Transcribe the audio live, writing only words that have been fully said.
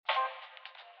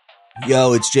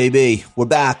Yo, it's JB. We're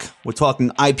back. We're talking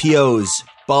IPOs,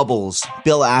 bubbles,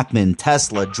 Bill Ackman,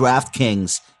 Tesla,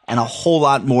 DraftKings, and a whole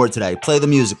lot more today. Play the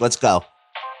music. Let's go.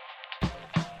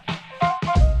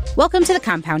 Welcome to The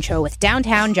Compound Show with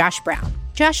Downtown Josh Brown.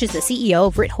 Josh is the CEO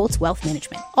of Ritholtz Wealth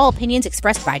Management. All opinions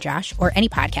expressed by Josh or any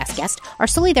podcast guest are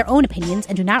solely their own opinions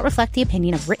and do not reflect the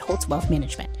opinion of Ritholtz Wealth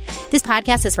Management. This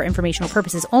podcast is for informational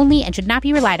purposes only and should not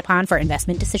be relied upon for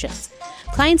investment decisions.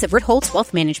 Clients of Ritholtz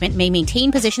Wealth Management may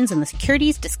maintain positions in the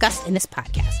securities discussed in this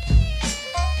podcast.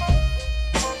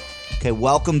 Okay,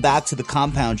 welcome back to The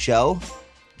Compound Show.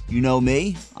 You know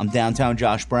me. I'm Downtown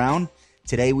Josh Brown.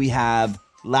 Today we have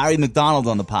Larry McDonald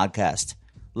on the podcast.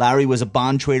 Larry was a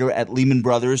bond trader at Lehman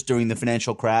Brothers during the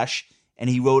financial crash, and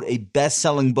he wrote a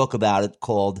best-selling book about it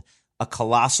called A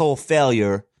Colossal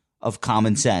Failure of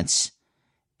Common Sense.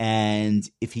 And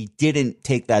if he didn't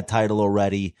take that title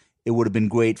already, it would have been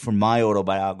great for my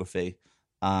autobiography.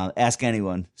 Ask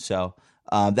anyone. So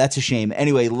that's a shame.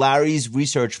 Anyway, Larry's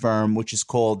research firm, which is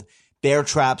called Bear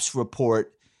Traps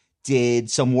Report, did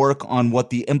some work on what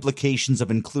the implications of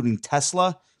including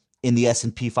Tesla in the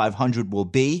S&P 500 will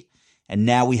be. And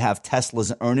now we have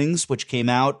Tesla's earnings, which came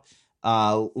out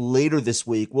later this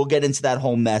week. We'll get into that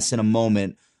whole mess in a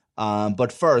moment.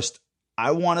 But first,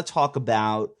 I want to talk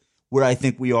about where I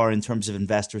think we are in terms of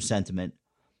investor sentiment.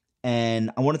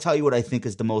 And I want to tell you what I think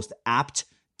is the most apt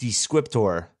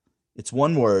descriptor. It's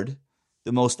one word,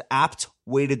 the most apt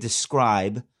way to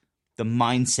describe the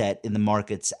mindset in the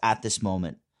markets at this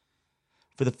moment.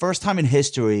 For the first time in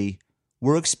history,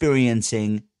 we're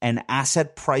experiencing an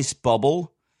asset price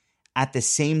bubble at the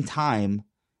same time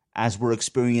as we're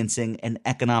experiencing an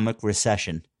economic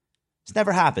recession. It's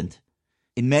never happened.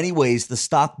 In many ways, the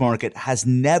stock market has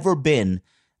never been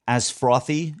as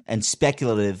frothy and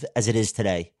speculative as it is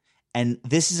today. And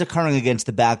this is occurring against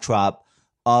the backdrop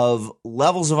of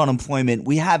levels of unemployment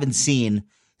we haven't seen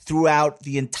throughout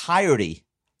the entirety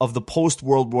of the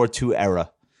post-World War II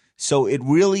era. So it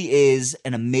really is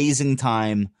an amazing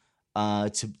time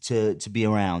to be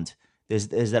around. There's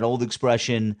that old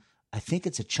expression, I think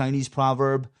it's a Chinese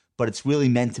proverb, but it's really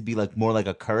meant to be like more like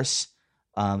a curse.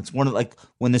 It's one of like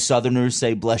when the Southerners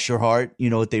say "bless your heart," you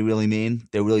know what they really mean.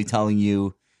 They're really telling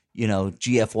you,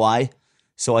 GFY.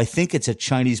 So I think it's a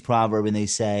Chinese proverb, and they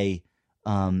say,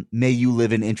 "May you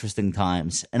live in interesting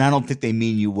times." And I don't think they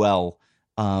mean you well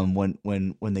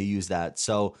when they use that.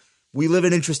 So we live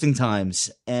in interesting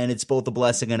times, and it's both a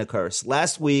blessing and a curse.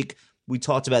 Last week we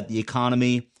talked about the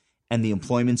economy and the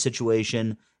employment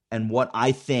situation, and what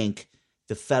I think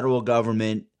the federal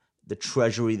government, the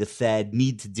Treasury, the Fed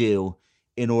need to do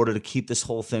in order to keep this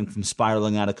whole thing from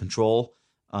spiraling out of control.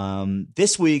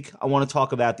 This week, I want to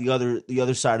talk about the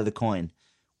other side of the coin.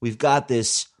 We've got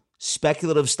this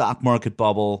speculative stock market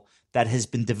bubble that has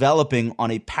been developing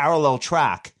on a parallel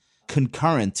track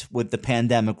concurrent with the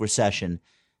pandemic recession.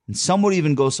 And some would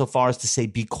even go so far as to say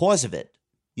because of it.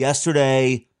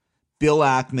 Yesterday, Bill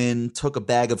Ackman took a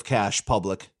bag of cash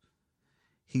public.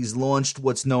 He's launched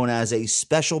what's known as a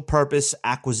Special Purpose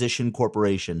Acquisition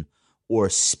Corporation, or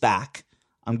SPAC.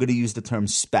 I'm going to use the term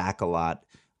SPAC a lot.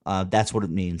 That's what it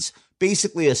means.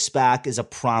 Basically, a SPAC is a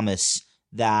promise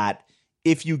that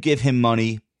if you give him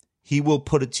money, he will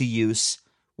put it to use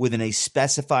within a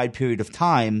specified period of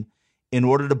time in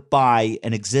order to buy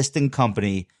an existing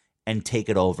company and take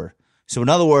it over. So in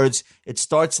other words, it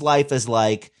starts life as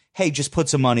like, hey, just put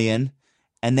some money in,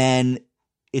 and then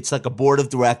it's like a board of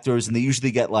directors, and they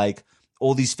usually get like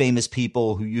all these famous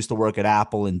people who used to work at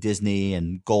Apple and Disney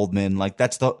and Goldman. Like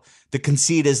that's the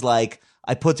conceit is like,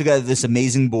 I put together this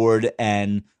amazing board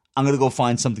and I'm going to go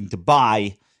find something to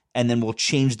buy, and then we'll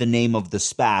change the name of the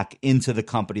SPAC into the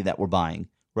company that we're buying,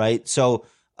 right? So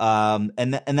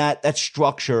that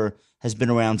structure has been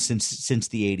around since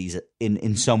the 80s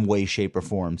in some way, shape, or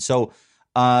form. So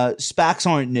SPACs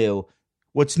aren't new.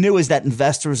 What's new is that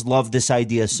investors love this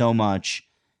idea so much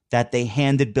that they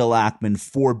handed Bill Ackman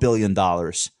 $4 billion,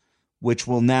 which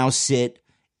will now sit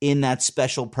in that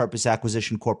Special Purpose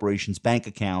Acquisition Corporation's bank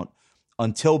account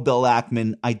until Bill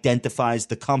Ackman identifies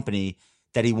the company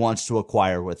that he wants to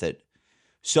acquire with it.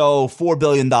 So $4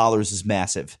 billion is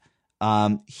massive.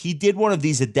 He did one of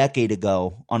these a decade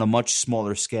ago on a much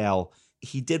smaller scale.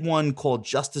 He did one called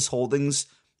Justice Holdings,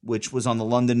 which was on the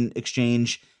London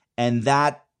Exchange, and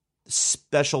that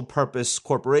Special Purpose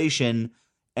Corporation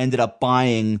ended up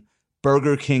buying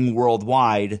Burger King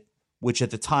Worldwide, which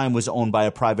at the time was owned by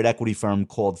a private equity firm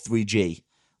called 3G,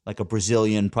 like a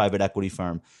Brazilian private equity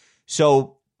firm.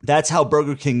 So that's how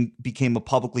Burger King became a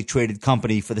publicly traded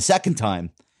company for the second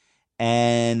time.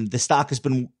 And the stock has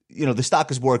been, the stock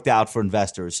has worked out for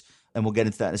investors, and we'll get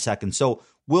into that in a second. So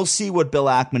we'll see what Bill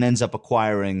Ackman ends up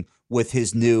acquiring with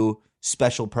his new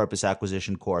special purpose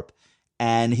acquisition corp.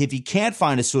 And if he can't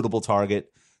find a suitable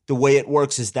target, the way it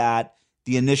works is that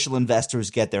the initial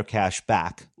investors get their cash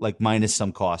back, like minus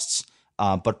some costs,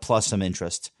 but plus some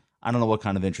interest. I don't know what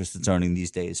kind of interest it's earning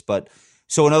these days. But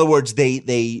so in other words,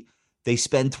 they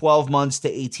spend 12 months to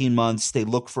 18 months. They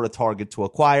look for a target to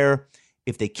acquire.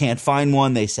 If they can't find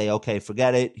one, they say, okay,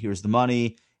 forget it. Here's the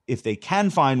money. If they can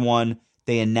find one,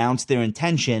 they announce their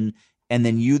intention. And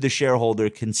then you, the shareholder,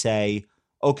 can say,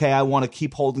 okay, I want to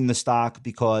keep holding the stock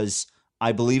because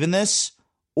I believe in this.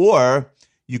 Or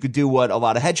you could do what a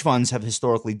lot of hedge funds have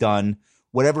historically done.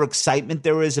 Whatever excitement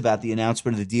there is about the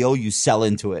announcement of the deal, you sell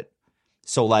into it.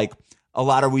 So like a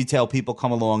lot of retail people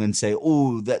come along and say,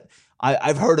 "Ooh, that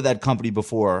I've heard of that company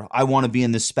before. I want to be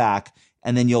in this SPAC."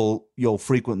 And then you'll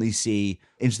frequently see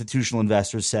institutional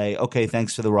investors say, "Okay,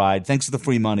 thanks for the ride, thanks for the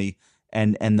free money,"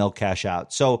 and they'll cash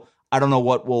out. So I don't know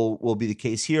what will be the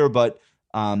case here, but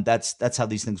that's how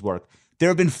these things work. There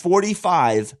have been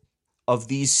 45 of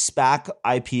these SPAC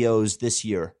IPOs this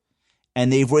year,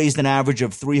 and they've raised an average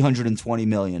of $320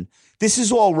 million. This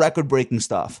is all record-breaking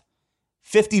stuff.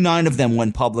 59 of them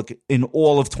went public in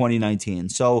all of 2019.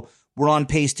 So we're on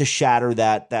pace to shatter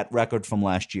that record from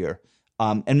last year.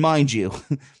 And mind you,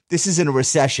 this is in a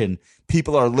recession.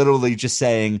 People are literally just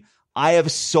saying, I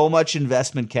have so much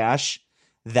investment cash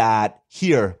that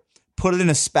here, put it in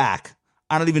a SPAC.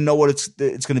 I don't even know what it's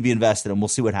going to be invested in. We'll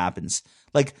see what happens.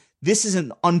 Like, this is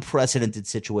an unprecedented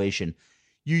situation.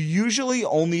 You usually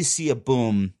only see a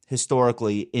boom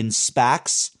historically in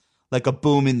SPACs, like a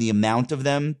boom in the amount of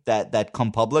them that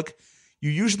come public. You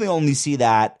usually only see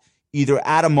that either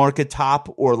at a market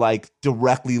top or like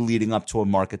directly leading up to a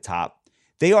market top.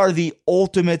 They are the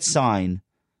ultimate sign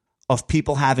of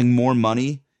people having more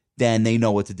money than they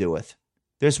know what to do with.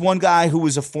 There's one guy who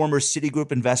was a former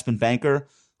Citigroup investment banker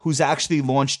who's actually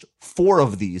launched 4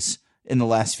 of these in the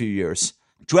last few years.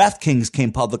 DraftKings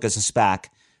came public as a SPAC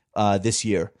this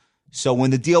year. So when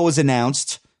the deal was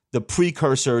announced, the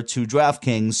precursor to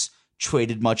DraftKings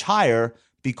traded much higher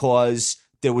because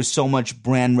there was so much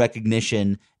brand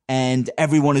recognition and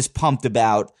everyone is pumped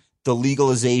about the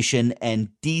legalization and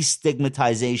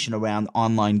destigmatization around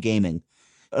online gaming.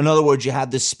 In other words, you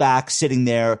have this SPAC sitting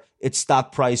there, its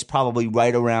stock price probably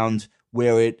right around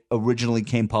where it originally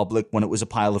came public when it was a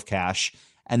pile of cash.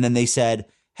 And then they said,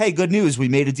 hey, good news, we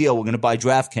made a deal. We're going to buy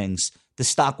DraftKings. The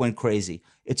stock went crazy.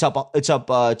 It's up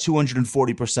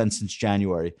 240% since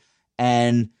January.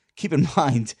 And keep in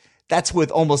mind, that's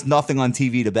with almost nothing on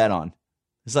TV to bet on.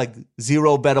 It's like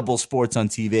 0 bettable sports on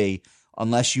TV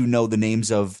unless you know the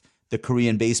names of the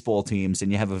Korean baseball teams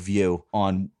and you have a view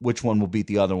on which one will beat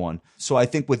the other one. So I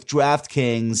think with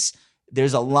DraftKings,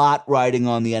 there's a lot riding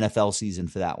on the NFL season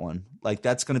for that one. Like,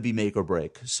 that's going to be make or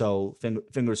break. So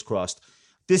fingers crossed.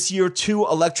 This year, 2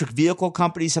 electric vehicle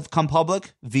companies have come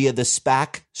public via the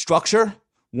SPAC structure.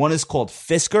 One is called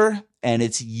Fisker, and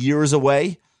it's years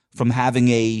away from having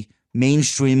a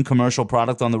mainstream commercial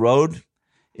product on the road.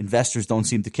 Investors don't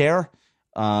seem to care.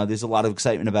 There's a lot of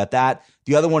excitement about that.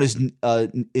 The other one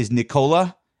is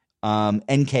Nikola,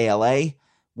 NKLA,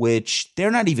 which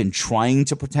they're not even trying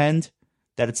to pretend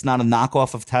that it's not a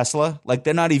knockoff of Tesla. Like,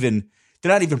 they're not even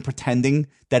pretending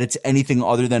that it's anything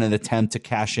other than an attempt to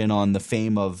cash in on the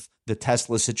fame of the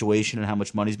Tesla situation and how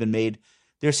much money's been made.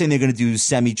 They're saying they're going to do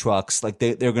semi trucks. Like,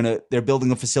 they're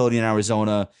building a facility in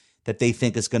Arizona that they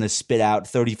think is going to spit out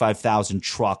 35,000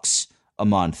 trucks a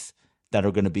month that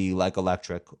are going to be like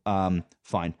electric.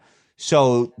 Fine.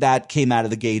 So that came out of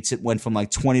the gates. It went from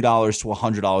like $20 to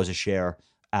 $100 a share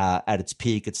at its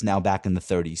peak. It's now back in the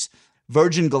 30s.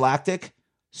 Virgin Galactic,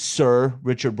 Sir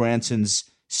Richard Branson's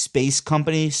space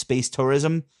company, Space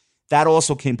Tourism, that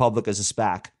also came public as a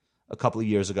SPAC a couple of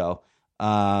years ago.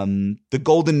 The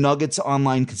Golden Nuggets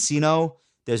online casino,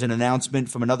 there's an announcement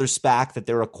from another SPAC that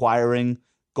they're acquiring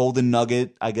Golden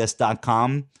Nugget, I guess,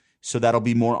 .com. So that'll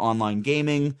be more online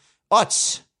gaming.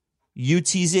 Utz,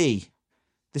 UTZ.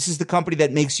 This is the company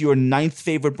that makes your 9th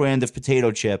favorite brand of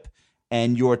potato chip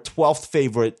and your 12th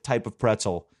favorite type of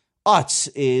pretzel. Utz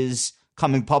is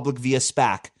coming public via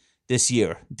SPAC this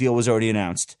year. Deal was already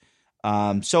announced.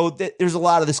 So there's a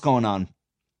lot of this going on.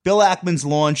 Bill Ackman's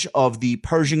launch of the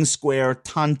Pershing Square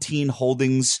Tontine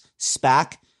Holdings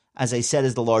SPAC, as I said,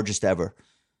 is the largest ever.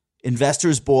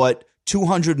 Investors bought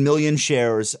 200 million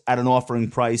shares at an offering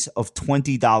price of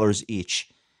 $20 each.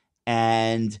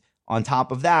 And on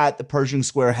top of that, the Pershing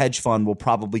Square hedge fund will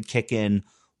probably kick in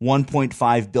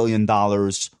 $1.5 billion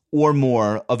or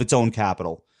more of its own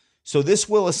capital. So this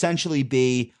will essentially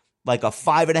be like a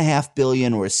 $5.5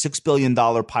 billion or a $6 billion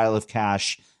pile of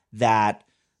cash that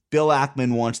Bill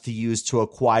Ackman wants to use to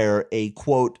acquire a,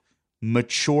 quote,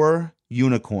 mature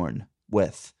unicorn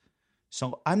with.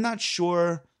 So I'm not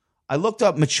sure. I looked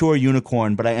up mature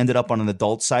unicorn, but I ended up on an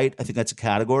adult site. I think that's a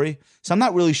category. So I'm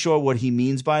not really sure what he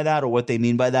means by that or what they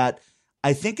mean by that.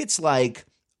 I think it's like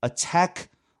a tech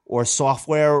or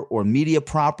software or media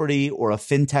property or a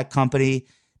fintech company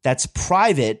that's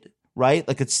private, right?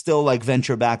 Like it's still like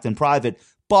venture backed and private,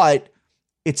 but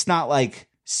it's not like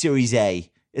Series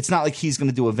A. It's not like he's going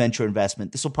to do a venture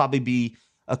investment. This will probably be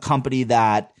a company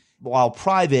that, while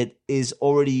private, is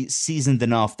already seasoned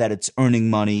enough that it's earning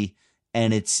money.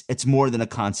 And it's more than a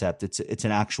concept. It's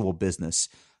an actual business.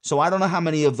 So I don't know how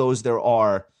many of those there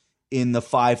are in the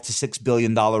 $5 to $6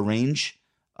 billion range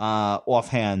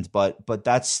offhand, but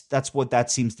that's what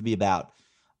that seems to be about.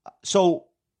 So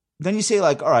then you say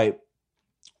like, all right,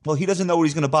 well, he doesn't know what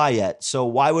he's going to buy yet. So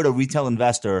why would a retail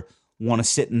investor want to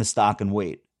sit in the stock and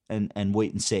wait and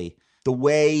wait and see? The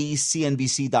way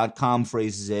CNBC.com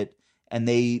phrases it, and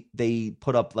they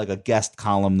put up like a guest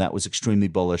column that was extremely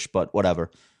bullish, but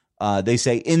whatever. They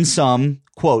say, in sum,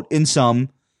 quote, in sum,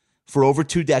 for over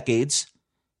 2 decades,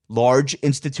 large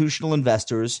institutional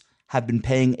investors have been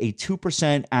paying a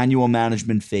 2% annual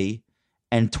management fee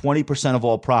and 20% of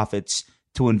all profits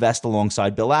to invest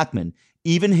alongside Bill Ackman.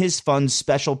 Even his fund's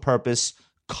special purpose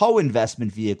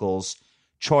co-investment vehicles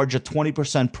charge a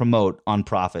 20% promote on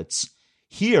profits.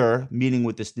 Here, meaning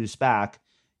with this new SPAC,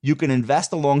 you can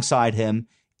invest alongside him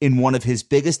in one of his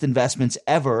biggest investments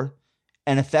ever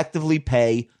and effectively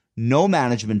pay no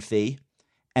management fee,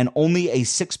 and only a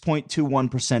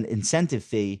 6.21% incentive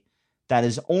fee that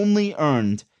is only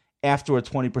earned after a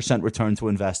 20% return to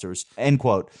investors, end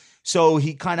quote. So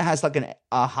he kind of has like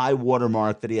a high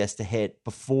watermark that he has to hit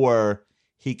before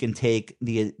he can take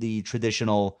the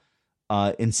traditional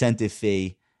incentive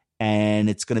fee, and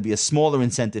it's going to be a smaller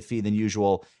incentive fee than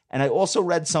usual. And I also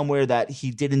read somewhere that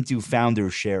he didn't do founder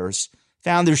shares.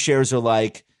 Founder shares are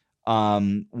like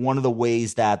one of the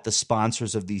ways that the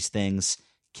sponsors of these things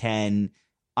can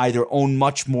either own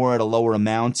much more at a lower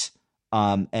amount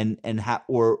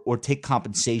or take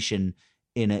compensation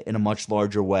in a much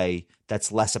larger way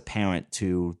that's less apparent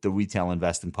to the retail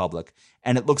investing public.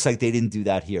 And it looks like they didn't do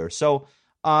that here. So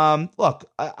look,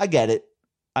 I get it.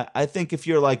 I think if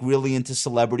you're like really into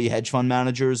celebrity hedge fund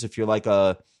managers, if you're like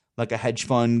a hedge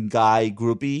fund guy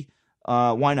groupie,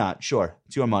 why not? Sure,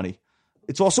 it's your money.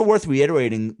 It's also worth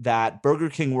reiterating that Burger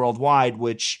King Worldwide,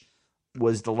 which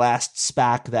was the last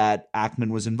SPAC that Ackman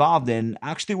was involved in,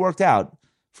 actually worked out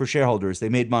for shareholders. They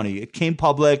made money. It came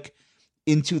public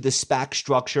into the SPAC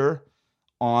structure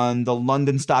on the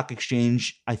London Stock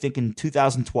Exchange, I think in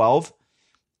 2012.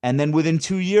 And then within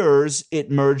 2 years,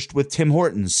 it merged with Tim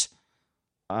Hortons.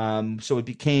 So it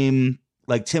became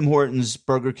like Tim Hortons,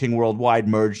 Burger King Worldwide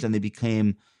merged, and they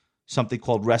became something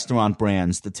called Restaurant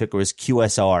Brands. The ticker is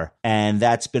QSR. And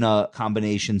that's been a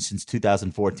combination since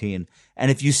 2014.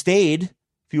 And if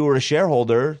you were a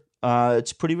shareholder,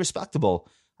 it's pretty respectable.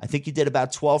 I think you did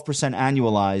about 12%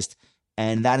 annualized,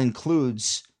 and that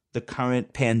includes the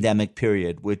current pandemic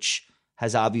period, which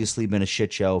has obviously been a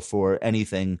shit show for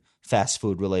anything fast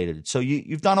food related. So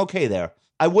you've done okay there.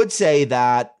 I would say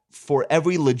that for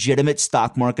every legitimate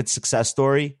stock market success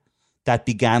story that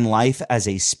began life as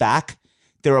a SPAC,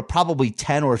 there are probably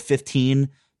 10 or 15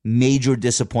 major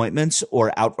disappointments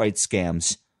or outright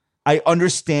scams. I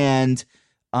understand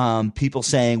people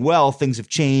saying, well, things have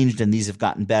changed and these have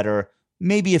gotten better.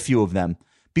 Maybe a few of them,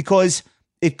 because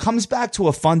it comes back to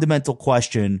a fundamental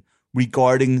question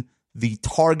regarding the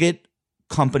target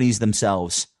companies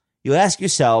themselves. You ask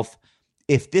yourself,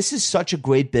 if this is such a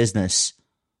great business,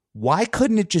 why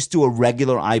couldn't it just do a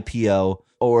regular IPO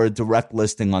or a direct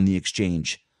listing on the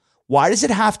exchange? Why does it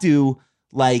have to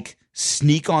like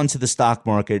sneak onto the stock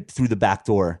market through the back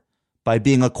door by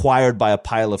being acquired by a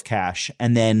pile of cash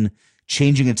and then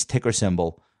changing its ticker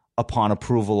symbol upon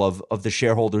approval of the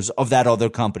shareholders of that other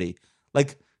company?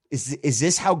 Like, is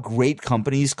this how great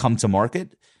companies come to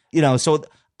market? So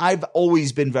I've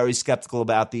always been very skeptical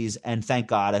about these, and thank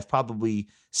God I've probably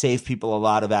saved people a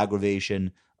lot of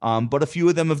aggravation. But a few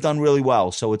of them have done really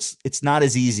well. So it's not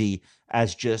as easy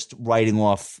as just writing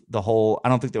off the whole. I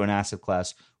don't think they're an asset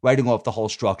class. Writing off the whole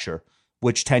structure,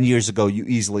 which 10 years ago you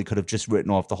easily could have just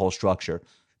written off the whole structure.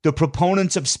 The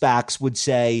proponents of SPACs would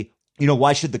say,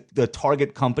 why should the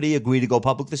target company agree to go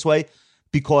public this way?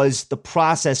 Because the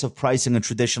process of pricing a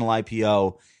traditional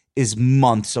IPO is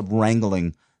months of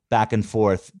wrangling back and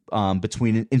forth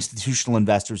between institutional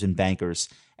investors and bankers.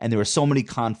 And there are so many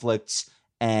conflicts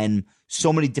and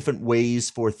so many different ways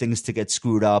for things to get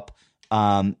screwed up.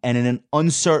 And in an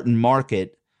uncertain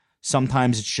market,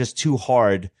 sometimes it's just too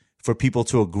hard for people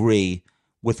to agree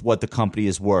with what the company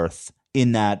is worth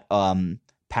in that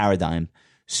paradigm.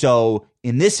 So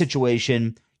in this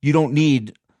situation, you don't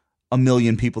need a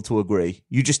million people to agree.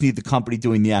 You just need the company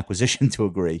doing the acquisition to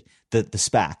agree, the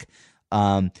SPAC.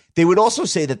 They would also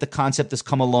say that the concept has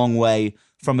come a long way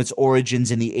from its origins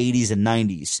in the 80s and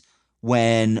 90s,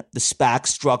 when the SPAC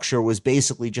structure was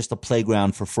basically just a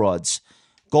playground for frauds.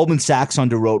 Goldman Sachs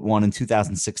underwrote one in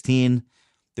 2016.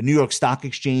 The New York Stock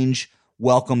Exchange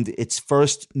welcomed its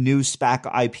first new SPAC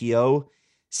IPO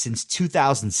since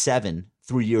 2007,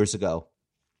 3 years ago.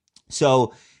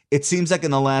 So it seems like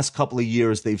in the last couple of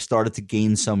years, they've started to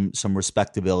gain some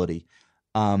respectability.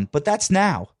 But that's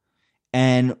now.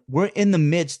 And we're in the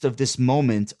midst of this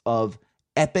moment of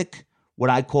epic, what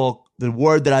I call the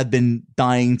word that I've been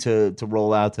dying to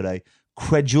roll out today,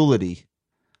 credulity.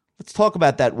 Let's talk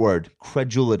about that word,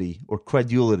 credulity or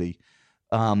credulity.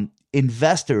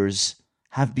 Investors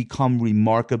have become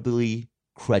remarkably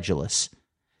credulous.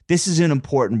 This is an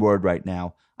important word right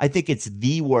now. I think it's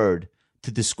the word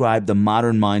to describe the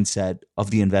modern mindset of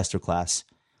the investor class.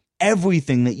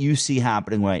 Everything that you see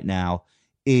happening right now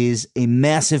is a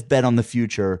massive bet on the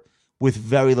future with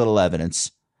very little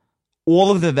evidence.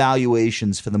 All of the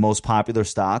valuations for the most popular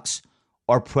stocks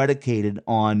are predicated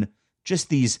on just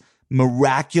these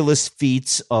miraculous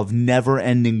feats of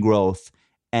never-ending growth.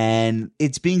 And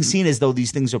it's being seen as though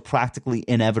these things are practically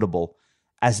inevitable,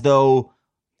 as though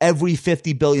every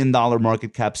 $50 billion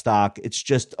market cap stock, it's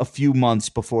just a few months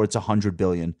before it's $100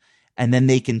 billion. And then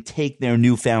they can take their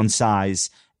newfound size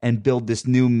and build this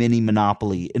new mini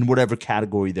monopoly in whatever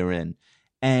category they're in.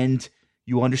 And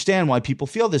you understand why people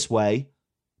feel this way,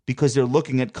 because they're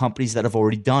looking at companies that have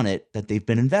already done it, that they've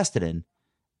been invested in.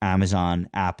 Amazon,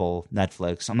 Apple,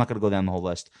 Netflix. I'm not going to go down the whole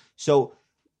list. So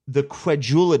the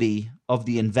credulity of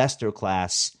the investor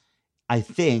class, I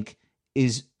think,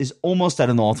 is almost at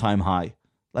an all-time high.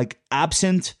 Like,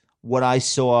 absent what I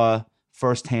saw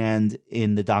firsthand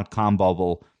in the dot-com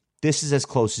bubble, this is as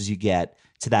close as you get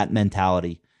to that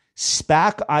mentality.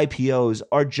 SPAC IPOs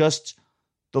are just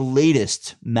the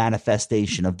latest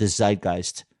manifestation of this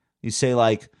zeitgeist. You say,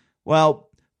 like, well,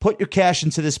 put your cash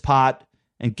into this pot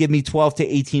and give me 12 to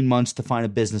 18 months to find a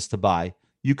business to buy.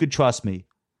 You could trust me.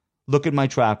 Look at my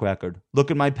track record.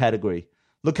 Look at my pedigree.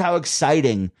 Look how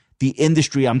exciting the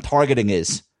industry I'm targeting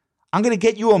is. I'm going to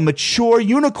get you a mature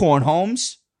unicorn,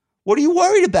 Holmes. What are you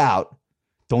worried about?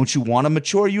 Don't you want a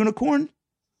mature unicorn?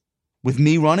 With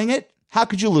me running it? How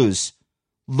could you lose?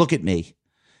 Look at me.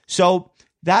 So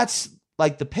that's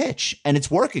like the pitch, and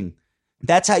it's working.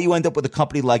 That's how you end up with a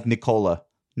company like Nikola.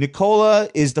 Nikola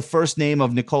is the first name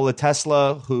of Nikola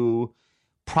Tesla, who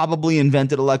probably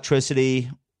invented electricity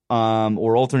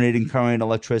or alternating current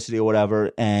electricity or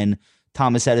whatever, and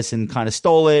Thomas Edison kind of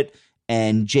stole it,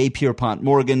 and J. Pierpont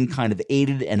Morgan kind of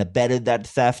aided and abetted that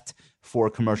theft for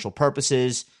commercial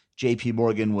purposes. J.P.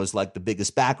 Morgan was like the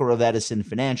biggest backer of Edison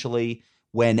financially,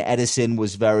 when Edison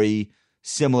was very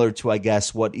similar to, I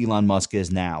guess, what Elon Musk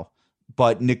is now.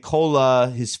 But Nikola,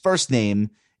 his first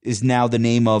name, is now the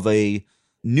name of a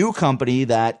new company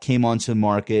that came onto the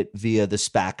market via the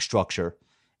SPAC structure.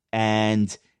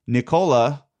 And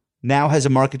Nikola now has a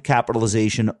market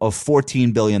capitalization of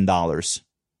 $14 billion.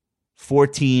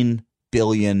 $14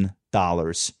 billion.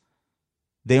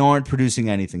 They aren't producing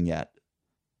anything yet.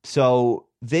 So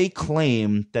they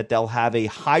claim that they'll have a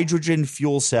hydrogen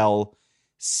fuel cell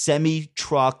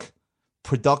semi-truck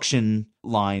production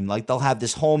line. Like, they'll have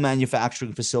this whole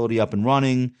manufacturing facility up and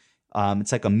running.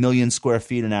 It's like 1 million square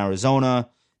feet in Arizona.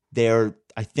 I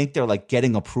think they're like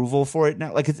getting approval for it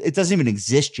now. Like, it doesn't even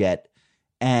exist yet.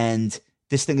 And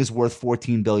this thing is worth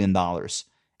 $14 billion.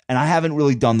 And I haven't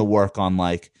really done the work on,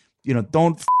 like,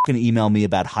 don't fucking email me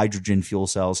about hydrogen fuel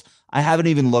cells. I haven't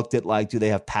even looked at, like, do they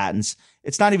have patents?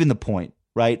 It's not even the point,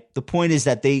 right? The point is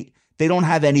that they don't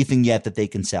have anything yet that they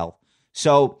can sell.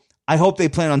 So I hope they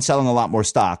plan on selling a lot more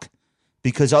stock,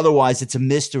 because otherwise it's a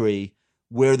mystery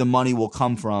where the money will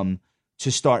come from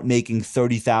to start making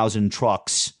 30,000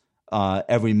 trucks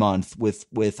every month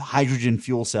with hydrogen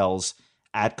fuel cells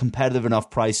at competitive enough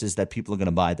prices that people are going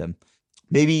to buy them.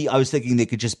 Maybe I was thinking they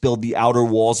could just build the outer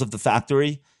walls of the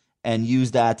factory and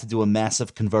use that to do a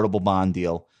massive convertible bond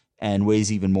deal and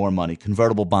raise even more money.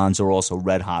 Convertible bonds are also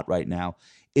red hot right now.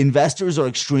 Investors are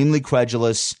extremely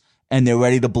credulous, and they're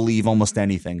ready to believe almost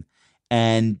anything.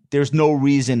 And there's no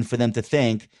reason for them to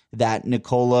think that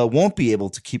Nikola won't be able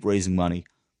to keep raising money.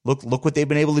 Look what they've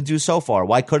been able to do so far.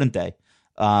 Why couldn't they?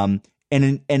 And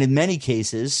in many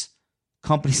cases,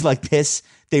 companies like this,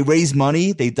 they raise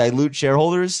money, they dilute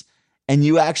shareholders, and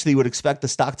you actually would expect the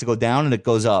stock to go down, and it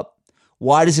goes up.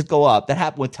 Why does it go up? That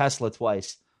happened with Tesla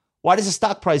twice. Why does the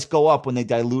stock price go up when they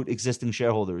dilute existing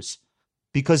shareholders?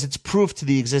 Because it's proof to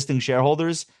the existing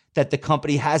shareholders that the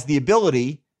company has the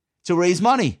ability to raise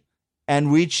money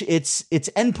and reach its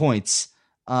endpoints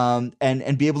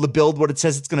and be able to build what it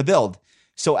says it's going to build.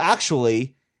 So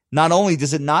actually, not only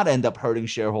does it not end up hurting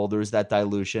shareholders, that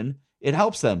dilution, it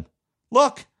helps them.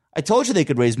 Look, I told you they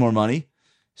could raise more money.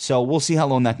 So we'll see how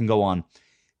long that can go on.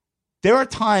 There are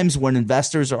times when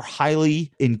investors are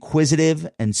highly inquisitive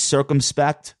and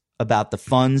circumspect about the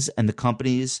funds and the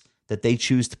companies that they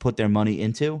choose to put their money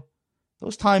into.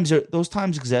 Those times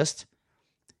exist.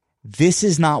 This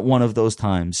is not one of those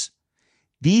times.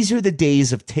 These are the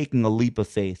days of taking a leap of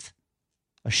faith,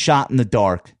 a shot in the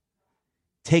dark,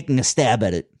 taking a stab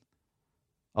at it,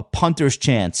 a punter's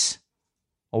chance,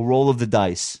 a roll of the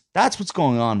dice. That's what's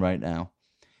going on right now.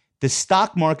 The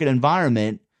stock market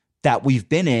environment that we've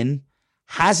been in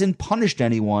hasn't punished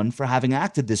anyone for having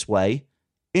acted this way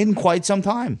in quite some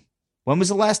time. When was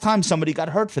the last time somebody got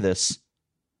hurt for this?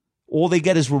 All they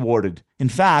get is rewarded. In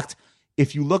fact,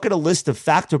 if you look at a list of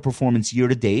factor performance year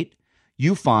to date,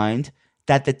 you find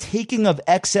that the taking of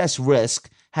excess risk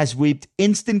has reaped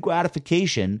instant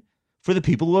gratification for the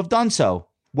people who have done so,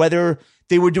 whether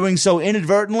they were doing so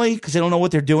inadvertently because they don't know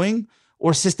what they're doing,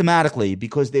 or systematically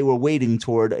because they were waiting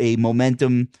toward a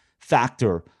momentum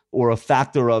factor or a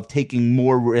factor of taking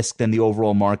more risk than the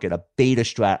overall market,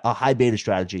 a high beta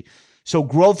strategy. So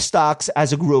growth stocks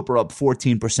as a group are up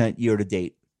 14% year to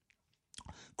date.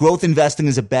 Growth investing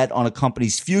is a bet on a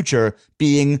company's future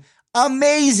being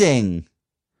amazing.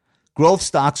 Growth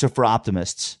stocks are for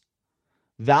optimists.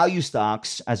 Value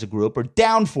stocks as a group are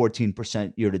down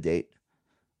 14% year to date.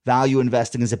 Value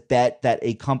investing is a bet that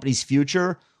a company's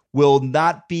future will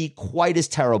not be quite as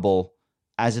terrible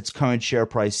as its current share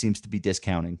price seems to be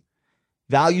discounting.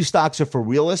 Value stocks are for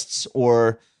realists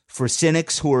or for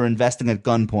cynics who are investing at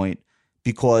gunpoint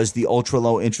because the ultra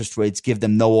low interest rates give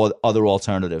them no other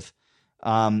alternative.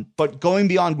 But going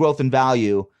beyond growth and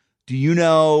value, do you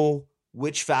know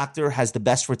which factor has the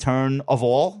best return of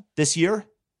all this year?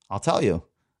 I'll tell you.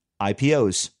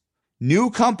 IPOs.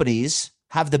 New companies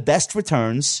have the best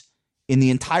returns in the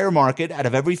entire market out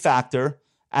of every factor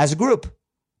as a group.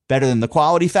 Better than the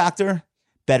quality factor,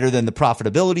 better than the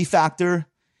profitability factor,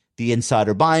 the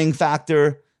insider buying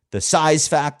factor, the size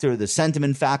factor, the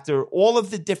sentiment factor, all of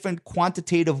the different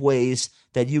quantitative ways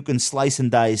that you can slice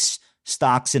and dice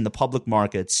stocks in the public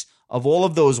markets. Of all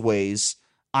of those ways,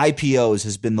 IPOs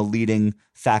has been the leading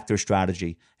factor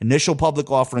strategy. Initial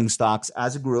public offering stocks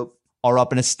as a group are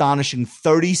up an astonishing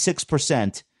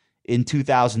 36% in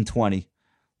 2020.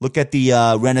 Look at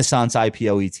the Renaissance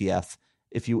IPO ETF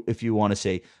if you want to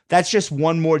see. That's just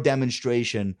one more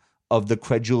demonstration of the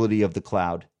credulity of the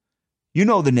cloud. You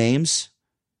know the names.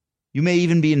 You may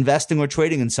even be investing or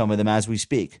trading in some of them as we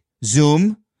speak.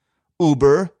 Zoom,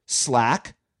 Uber,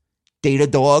 Slack,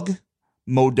 Datadog,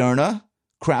 Moderna,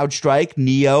 CrowdStrike,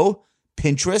 Neo,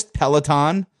 Pinterest,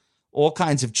 Peloton, all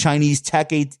kinds of Chinese tech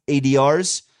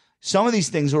ADRs. Some of these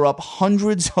things are up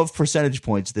hundreds of percentage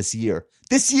points this year.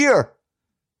 This year!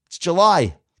 It's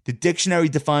July. The dictionary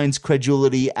defines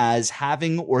credulity as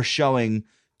having or showing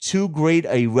too great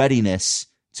a readiness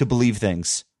to believe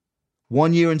things.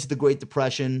 1 year into the Great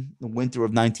Depression, the winter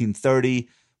of 1930,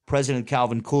 President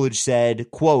Calvin Coolidge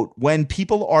said, quote, "When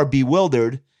people are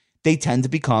bewildered, they tend to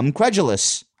become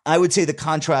credulous." I would say the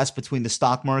contrast between the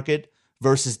stock market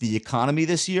versus the economy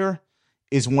this year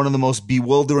is one of the most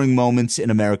bewildering moments in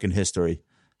American history.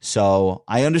 So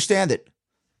I understand it.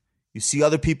 You see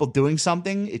other people doing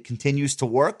something, it continues to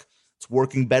work. It's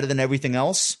working better than everything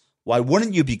else. Why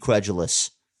wouldn't you be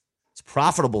credulous? It's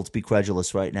profitable to be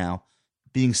credulous right now.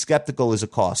 Being skeptical is a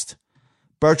cost.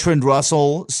 Bertrand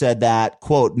Russell said that,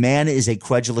 quote, "Man is a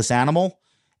credulous animal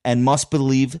and must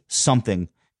believe something.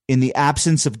 In the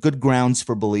absence of good grounds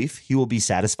for belief, he will be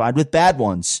satisfied with bad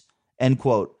ones," end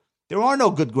quote. There are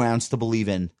no good grounds to believe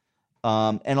in.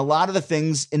 And a lot of the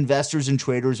things investors and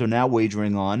traders are now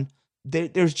wagering on,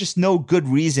 there's just no good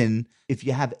reason, if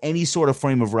you have any sort of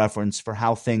frame of reference for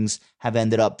how things have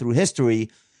ended up through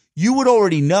history, you would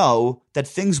already know that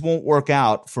things won't work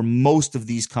out for most of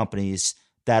these companies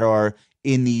that are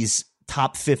in these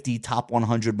top 50, top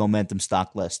 100 momentum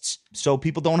stock lists. So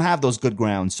people don't have those good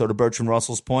grounds. So to Bertrand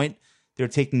Russell's point, they're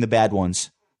taking the bad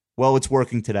ones. Well, it's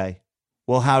working today.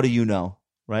 Well, how do you know,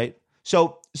 right?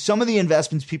 So some of the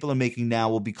investments people are making now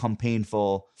will become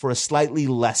painful for a slightly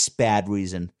less bad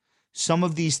reason. Some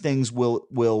of these things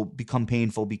will become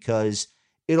painful because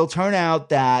it'll turn out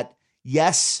that,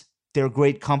 yes, they're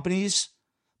great companies,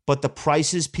 but the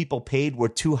prices people paid were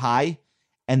too high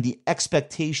and the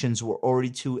expectations were already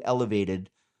too elevated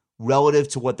relative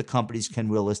to what the companies can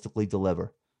realistically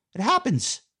deliver. It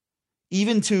happens.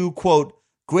 Even to, quote,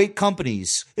 great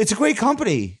companies. It's a great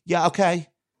company. Yeah, okay.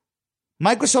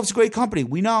 Microsoft's a great company.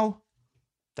 We know.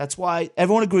 That's why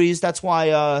everyone agrees. That's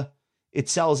why it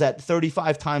sells at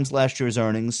 35 times last year's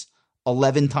earnings,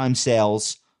 11 times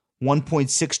sales,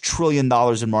 $1.6 trillion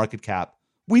in market cap.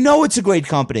 We know it's a great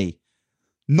company.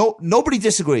 Nobody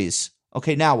disagrees.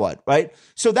 Okay, now what, right?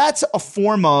 So that's a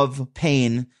form of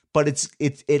pain, but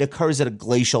it occurs at a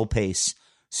glacial pace.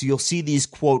 So you'll see these,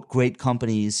 quote, great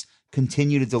companies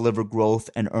continue to deliver growth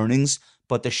and earnings,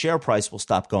 but the share price will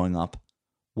stop going up.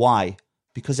 Why?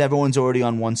 Because everyone's already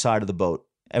on one side of the boat.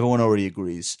 Everyone already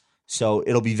agrees. So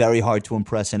it'll be very hard to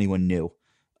impress anyone new.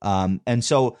 And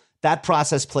so that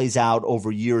process plays out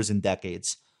over years and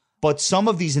decades. But some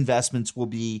of these investments will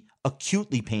be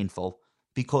acutely painful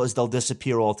because they'll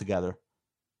disappear altogether.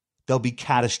 They'll be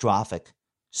catastrophic.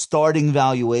 Starting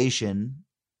valuation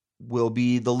will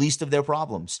be the least of their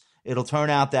problems. It'll turn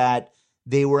out that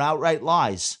they were outright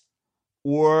lies,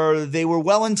 or they were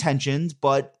well-intentioned,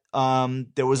 but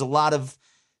there was a lot of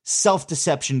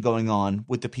self-deception going on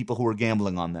with the people who were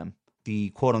gambling on them, the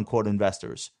quote-unquote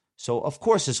investors. So, of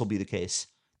course, this will be the case.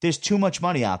 There's too much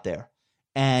money out there,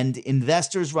 and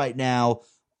investors right now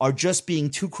are just being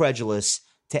too credulous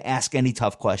to ask any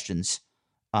tough questions.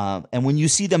 And when you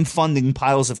see them funding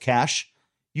piles of cash,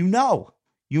 you know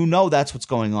that's what's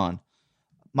going on.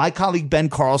 My colleague Ben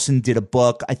Carlson did a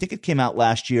book, I think it came out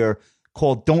last year,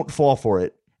 called Don't Fall for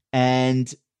It.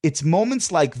 And it's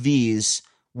moments like these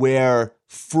where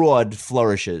fraud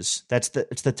flourishes. It's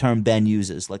the term Ben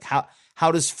uses. Like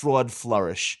how does fraud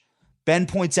flourish? Ben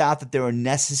points out that there are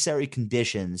necessary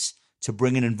conditions to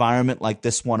bring an environment like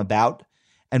this one about.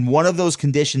 And one of those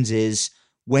conditions is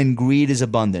when greed is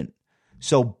abundant.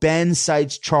 So Ben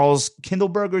cites Charles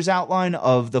Kindleberger's outline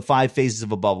of the 5 phases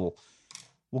of a bubble.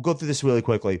 We'll go through this really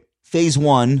quickly. Phase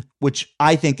 1, which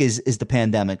I think is the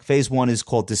pandemic. Phase 1 is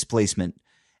called displacement.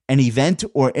 An event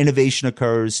or innovation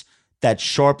occurs that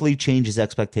sharply changes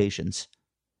expectations.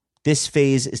 This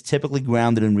phase is typically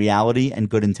grounded in reality and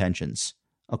good intentions.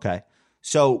 Okay,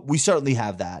 so we certainly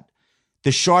have that.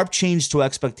 The sharp change to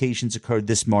expectations occurred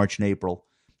this March and April,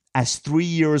 as 3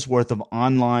 years worth of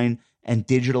online and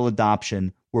digital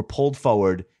adoption were pulled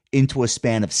forward into a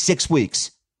span of 6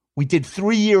 weeks. We did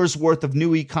 3 years worth of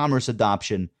new e-commerce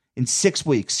adoption in 6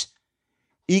 weeks.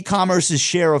 E-commerce's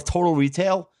share of total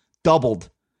retail doubled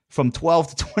from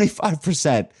 12 to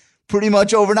 25%, pretty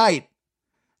much overnight.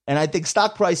 And I think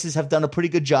stock prices have done a pretty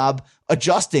good job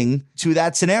adjusting to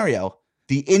that scenario.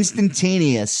 The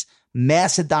instantaneous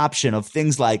mass adoption of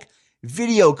things like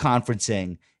video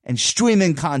conferencing and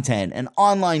streaming content and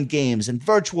online games and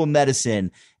virtual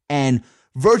medicine and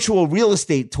virtual real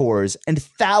estate tours and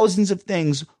thousands of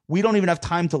things we don't even have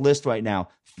time to list right now.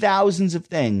 Thousands of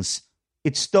things.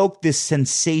 It stoked this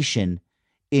sensation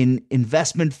in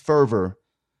investment fervor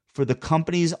for the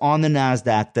companies on the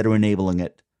NASDAQ that are enabling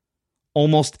it.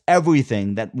 Almost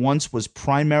everything that once was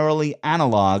primarily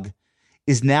analog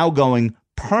is now going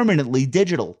permanently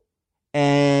digital.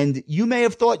 And you may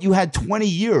have thought you had 20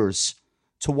 years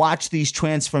to watch these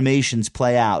transformations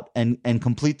play out and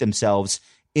complete themselves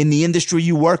in the industry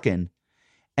you work in.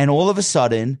 And all of a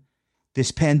sudden,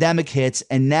 this pandemic hits,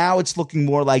 and now it's looking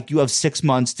more like you have 6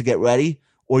 months to get ready,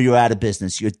 or you're out of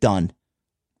business. You're done.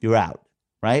 You're out,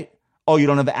 right? Oh, you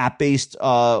don't have app-based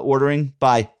ordering?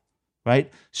 Bye,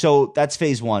 right? So that's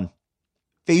phase 1.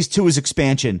 Phase 2 is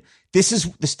expansion. This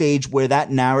is the stage where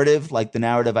that narrative, like the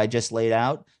narrative I just laid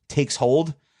out, takes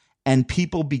hold, and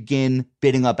people begin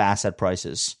bidding up asset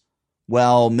prices.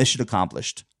 Well, mission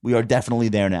accomplished. We are definitely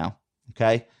there now,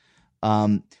 okay?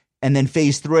 And then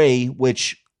phase 3,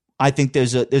 which I think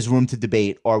there's room to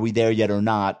debate. Are we there yet or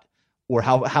not? Or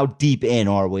how deep in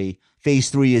are we? Phase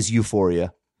 3 is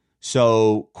euphoria.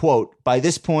 So, quote, by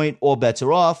this point, all bets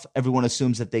are off. Everyone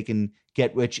assumes that they can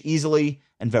get rich easily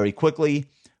and very quickly.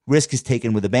 Risk is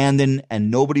taken with abandon, and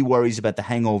nobody worries about the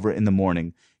hangover in the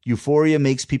morning. Euphoria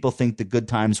makes people think the good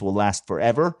times will last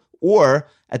forever, or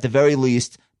at the very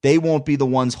least, they won't be the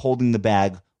ones holding the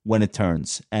bag when it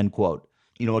turns, end quote.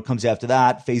 You know what comes after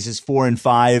that? Phases 4 and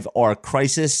 5 are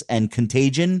crisis and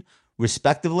contagion,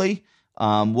 respectively.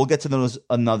 We'll get to those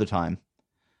another time.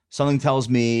 Something tells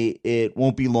me it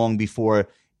won't be long before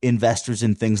investors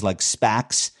in things like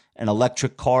SPACs and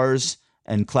electric cars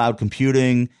and cloud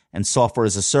computing and software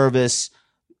as a service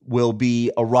will be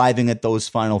arriving at those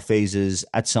final phases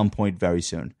at some point very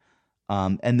soon.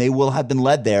 And they will have been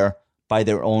led there by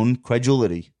their own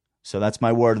credulity. So that's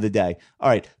my word of the day. All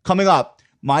right, coming up,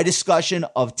 my discussion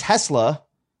of Tesla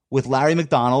with Larry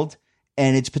McDonald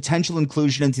and its potential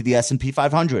inclusion into the S&P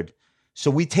 500. So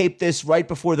we taped this right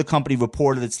before the company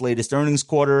reported its latest earnings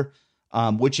quarter,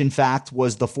 which in fact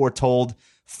was the foretold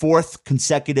fourth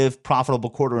consecutive profitable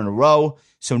quarter in a row.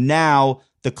 So now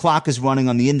the clock is running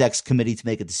on the index committee to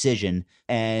make a decision.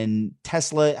 And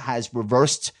Tesla has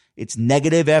reversed its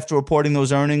negative after reporting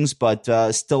those earnings, but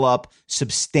still up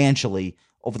substantially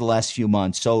over the last few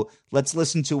months. So let's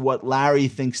listen to what Larry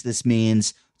thinks this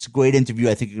means. It's a great interview.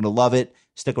 I think you're going to love it.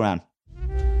 Stick around.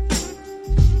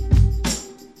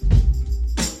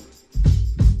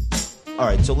 All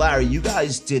right. So Larry, you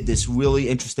guys did this really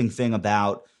interesting thing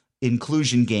about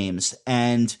inclusion games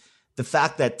and the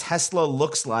fact that Tesla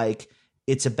looks like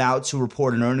it's about to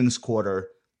report an earnings quarter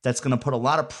that's going to put a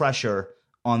lot of pressure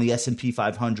on the S&P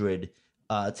 500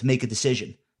 to make a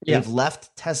decision. Yeah. They've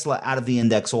left Tesla out of the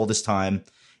index all this time.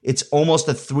 It's almost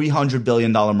a $300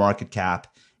 billion market cap.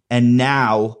 And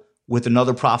now with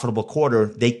another profitable quarter,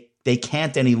 they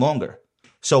can't any longer.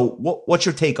 So what's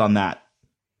your take on that?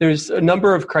 There's a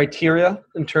number of criteria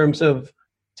in terms of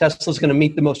Tesla's going to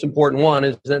meet the most important one,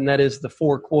 and that is the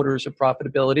 4 quarters of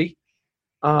profitability.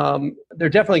 They're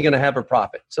definitely going to have a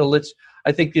profit. So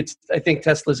I think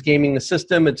Tesla's gaming the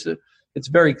system. It's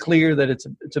very clear that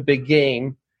it's a big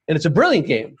game, and it's a brilliant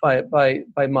game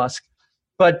by Musk.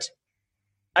 But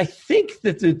I think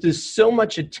that there's so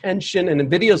much attention, and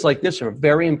videos like this are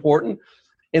very important,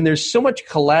 and there's so much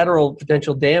collateral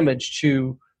potential damage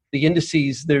to the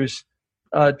indices. There's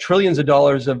trillions of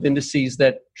dollars of indices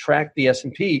that track the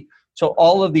S&P. So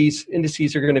all of these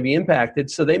indices are going to be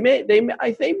impacted. So they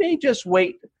may just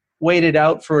wait it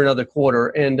out for another quarter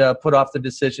and put off the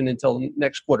decision until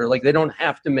next quarter. Like, they don't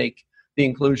have to make the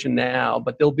inclusion now,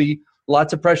 but there'll be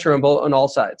lots of pressure on all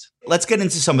sides. Let's get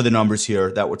into some of the numbers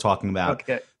here that we're talking about.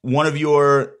 Okay. One of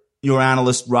your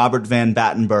analyst, Robert Van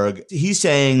Battenberg, he's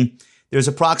saying there's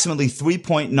approximately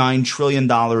 $3.9 trillion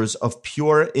of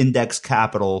pure index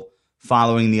capital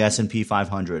following the S&P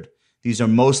 500. These are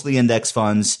mostly index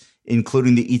funds,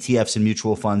 including the ETFs and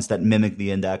mutual funds that mimic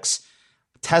the index.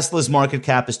 Tesla's market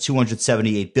cap is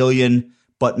 $278 billion,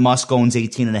 but Musk owns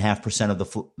 18.5%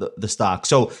 of the stock.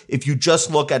 So if you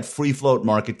just look at free float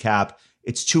market cap,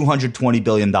 it's $220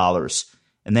 billion.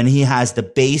 And then he has the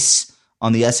base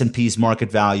on the S&P's market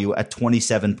value at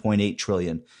 $27.8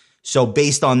 trillion. So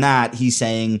based on that, he's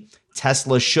saying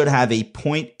Tesla should have a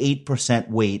 0.8%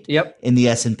 weight in the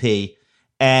S&P,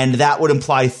 and that would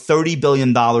imply $30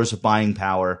 billion of buying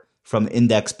power from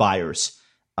index buyers.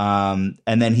 And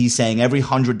then he's saying every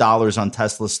 $100 on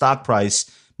Tesla's stock price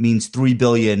means $3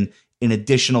 billion in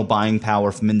additional buying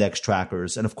power from index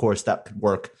trackers. And of course, that could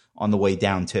work on the way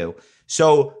down too.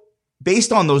 So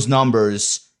based on those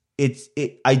numbers,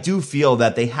 I do feel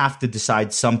that they have to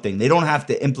decide something. They don't have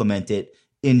to implement it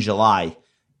in July.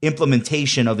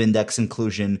 Implementation of index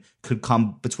inclusion could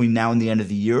come between now and the end of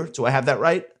the year. Do I have that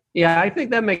right? Yeah, I think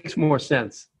that makes more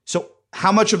sense. So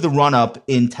how much of the run-up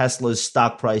in Tesla's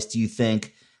stock price do you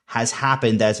think has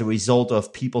happened as a result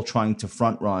of people trying to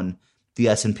front-run the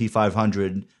S&P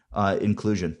 500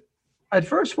 inclusion? I'd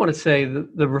first want to say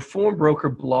the Reform Broker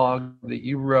blog that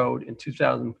you wrote in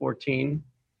 2014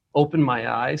 opened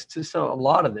my eyes to a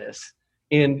lot of this.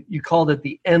 And you called it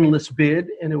the endless bid,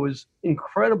 and it was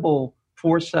incredible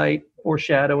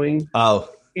foreshadowing. Oh,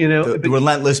 the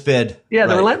relentless bid. Yeah,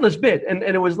 the relentless bid. And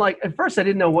it was like, at first I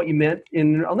didn't know what you meant.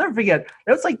 And I'll never forget.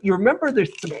 It was like, you remember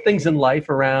there's some things in life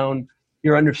around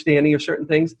your understanding of certain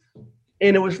things.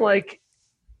 And it was like,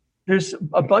 there's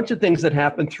a bunch of things that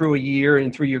happen through a year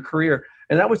and through your career.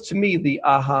 And that was, to me, the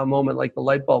aha moment, like the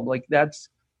light bulb. Like, that's,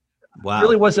 wow.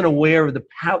 Really wasn't aware of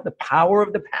the power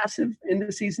of the passive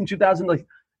indices in 2000. Like,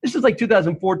 this is like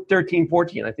 2013,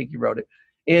 14, I think you wrote it.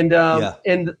 And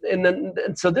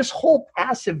so this whole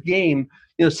passive game,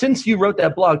 since you wrote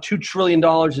that blog, $2 trillion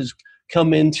has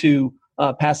come into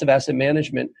passive asset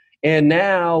management. And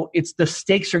now the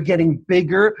stakes are getting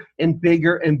bigger and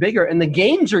bigger and bigger. And the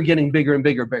games are getting bigger and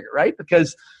bigger and bigger, right?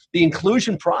 Because the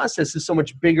inclusion process is so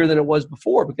much bigger than it was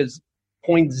before, because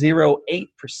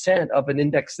 0.08% of an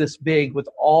index this big, with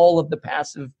all of the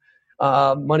passive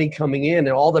money coming in and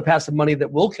all the passive money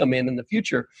that will come in the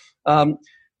future.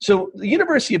 So the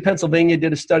University of Pennsylvania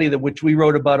did a study which we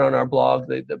wrote about on our blog,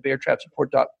 the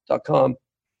beartrapsreport.com.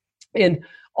 And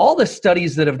all the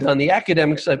studies that have done, the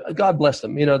academics, God bless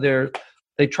them,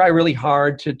 they try really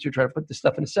hard to try to put this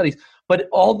stuff into studies. But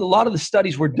a lot of the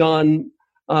studies were done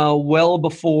well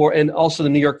before, and also the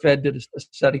New York Fed did a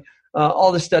study.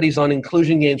 All the studies on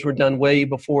inclusion games were done way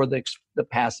before the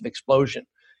passive explosion.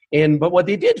 But what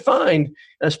they did find,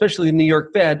 especially the New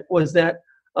York Fed, was that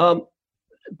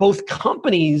both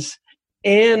companies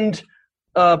and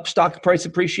stock price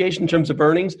appreciation in terms of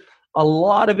earnings, a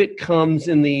lot of it comes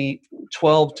in the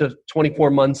 12 to 24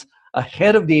 months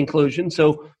ahead of the inclusion.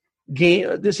 So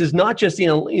this is not just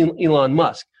Elon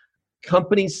Musk.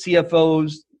 companies,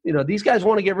 CFOs, these guys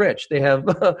want to get rich. They have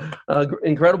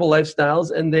incredible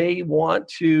lifestyles, and they want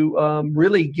to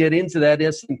really get into that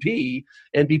S&P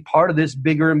and be part of this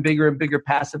bigger and bigger and bigger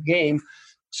passive game.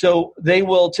 So they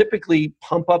will typically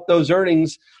pump up those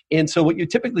earnings. And so what you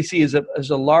typically see is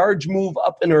a large move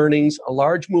up in earnings, a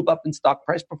large move up in stock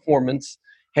price performance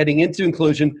heading into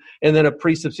inclusion, and then a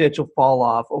pretty substantial fall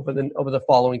off over the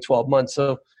following 12 months.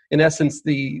 So in essence,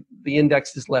 the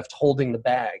index is left holding the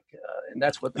bag, and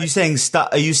that's what.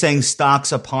 Are you saying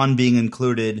stocks upon being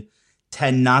included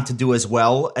tend not to do as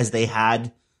well as they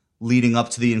had leading up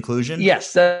to the inclusion?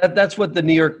 Yes, that's what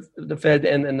the Fed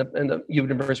and the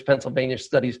University of Pennsylvania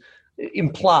studies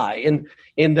imply, and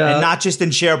not just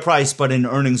in share price, but in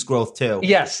earnings growth too.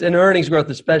 Yes, in earnings growth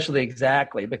especially,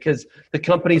 exactly, because the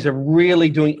companies are really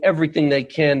doing everything they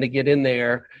can to get in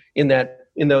there in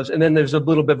those, and then there's a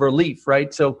little bit of relief,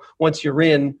 right? So once you're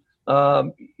in,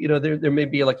 there may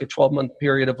be like a 12-month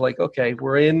period of like, okay,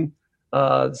 we're in.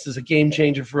 This is a game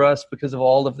changer for us because of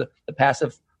all of the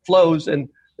passive flows, and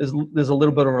there's a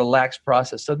little bit of a relaxed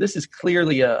process. So this is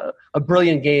clearly a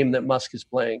brilliant game that Musk is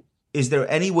playing. Is there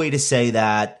any way to say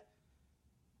that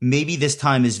maybe this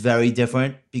time is very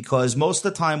different? Because most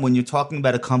of the time when you're talking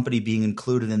about a company being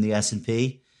included in the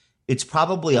S&P, it's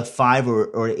probably a $5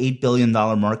 or $8 billion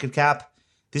market cap.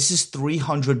 This is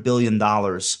 $300 billion.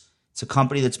 It's a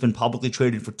company that's been publicly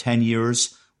traded for 10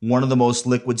 years, one of the most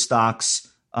liquid stocks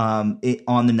on the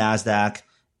NASDAQ,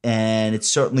 and it's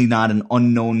certainly not an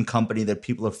unknown company that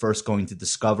people are first going to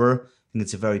discover. I think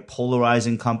it's a very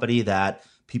polarizing company that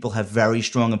people have very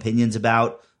strong opinions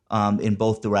about in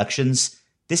both directions.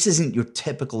 This isn't your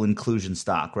typical inclusion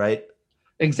stock, right?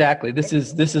 Exactly. This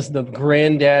is the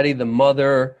granddaddy, the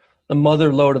mother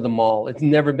lode of them all. It's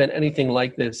never been anything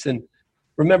like this. And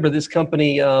remember, this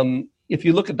company, if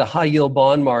you look at the high yield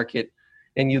bond market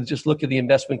and you just look at the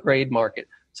investment grade market.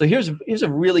 So here's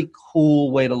a really cool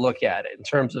way to look at it in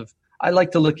terms of, I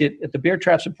like to look at the Bear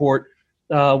Traps report.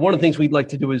 One of the things we'd like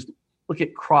to do is look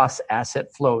at cross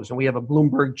asset flows. And we have a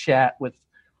Bloomberg chat with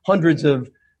hundreds of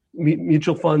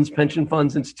mutual funds, pension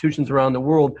funds, institutions around the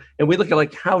world. And we look at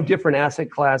like how different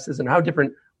asset classes and how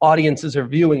different audiences are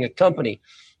viewing a company.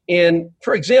 And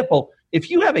for example, if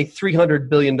you have a $300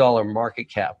 billion market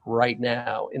cap right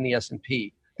now in the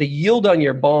S&P, the yield on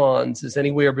your bonds is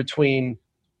anywhere between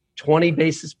 20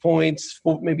 basis points,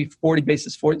 maybe 40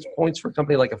 basis points for a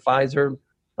company like a Pfizer.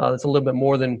 That's a little bit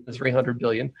more than the 300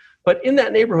 billion. But in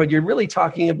that neighborhood, you're really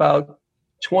talking about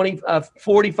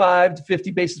 45 to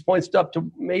 50 basis points up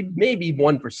to maybe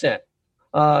 1%.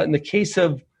 In the case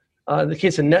of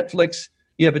Netflix,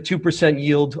 you have a 2%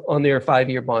 yield on their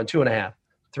 5-year bond, 2.5,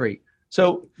 3.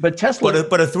 So, but Tesla,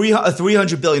 but a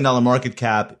 $300 billion market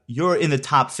cap, you're in the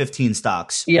top 15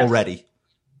 stocks already.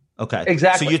 Okay,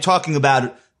 exactly. So you're talking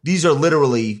about, these are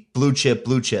literally blue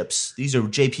chips. These are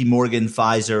JP Morgan,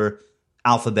 Pfizer,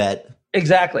 Alphabet.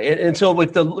 Exactly. And so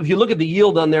if you look at the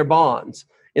yield on their bonds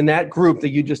in that group that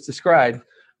you just described,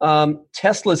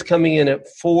 Tesla's coming in at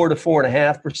 4 to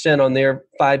 4.5% on their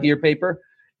 5-year paper,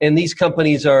 and these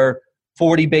companies are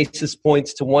 40 basis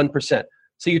points to 1%.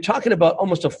 So you're talking about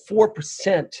almost a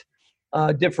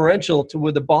 4% differential to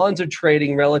where the bonds are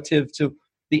trading relative to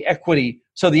the equity.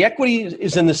 So the equity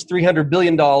is in this $300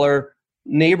 billion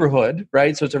neighborhood,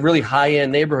 right? So it's a really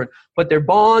high-end neighborhood, but their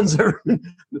bonds are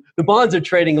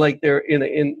trading like they're in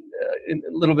a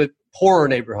little bit poorer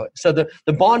neighborhood. So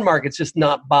the bond market's just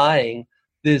not buying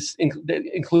this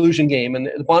inclusion game, and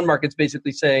the bond market's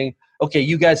basically saying, okay,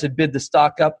 you guys have bid the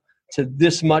stock up to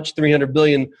this much, 300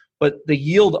 billion, but the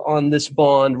yield on this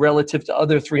bond relative to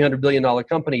other $300 billion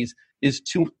companies is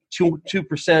 2%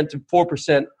 to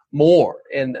 4% more,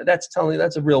 and that's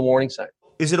a real warning sign.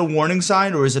 Is it a warning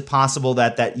sign, or is it possible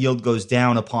that yield goes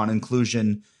down upon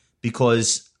inclusion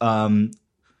because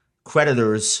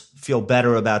creditors feel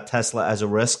better about Tesla as a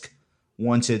risk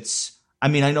once it's – I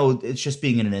mean, I know it's just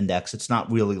being in an index. It's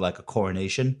not really like a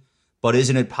coronation. But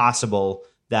isn't it possible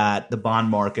that the bond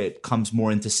market comes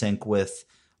more into sync with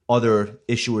other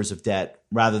issuers of debt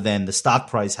rather than the stock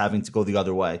price having to go the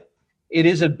other way? It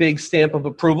is a big stamp of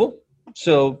approval,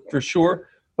 so for sure.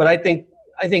 But I think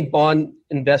bond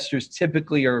investors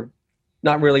typically are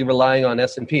not really relying on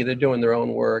S&P. They're doing their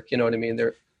own work. You know what I mean?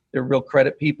 They're real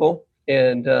credit people.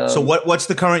 And so what's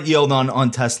the current yield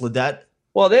on Tesla debt?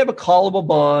 Well, they have a callable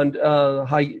bond.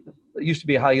 It used to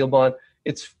be a high yield bond.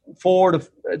 It's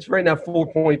right now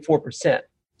 4.4%.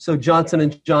 So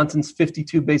Johnson & Johnson's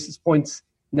 52 basis points.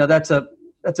 Now that's a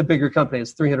bigger company.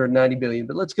 It's 390 billion.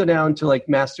 But let's go down to like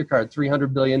MasterCard,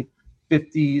 300 billion,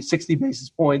 60 basis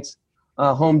points.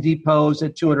 Home Depot's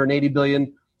at 280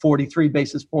 billion, 43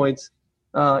 basis points.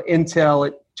 Intel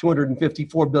at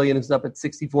 $254 billion is up at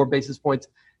 64 basis points,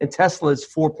 and Tesla is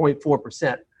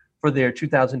 4.4% for their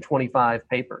 2025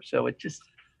 paper. So it just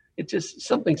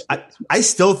something. I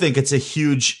still think it's a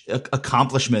huge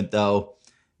accomplishment, though,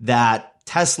 that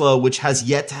Tesla, which has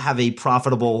yet to have a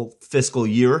profitable fiscal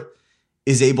year,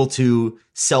 is able to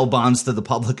sell bonds to the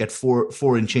public at 4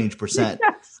 and change percent.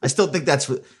 Yes. I still think that's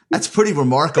pretty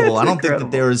remarkable. I don't think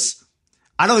that there's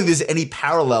any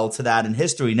parallel to that in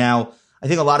history. Now, I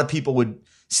think a lot of people would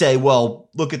say, well,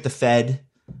 look at the Fed.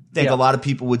 I think a lot of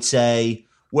people would say,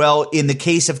 well, in the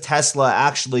case of Tesla,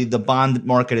 actually the bond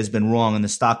market has been wrong and the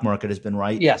stock market has been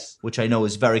right. Yes. Which I know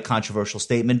is a very controversial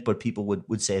statement, but people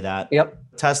would say that. Yep.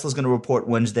 Tesla's going to report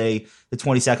Wednesday, the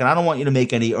 22nd. I don't want you to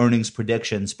make any earnings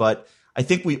predictions, but I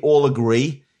think we all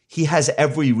agree he has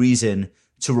every reason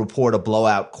to report a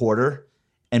blowout quarter.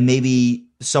 And maybe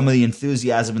some of the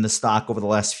enthusiasm in the stock over the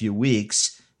last few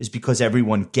weeks is because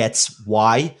everyone gets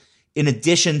why. In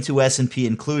addition to S&P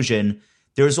inclusion,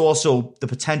 there's also the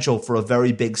potential for a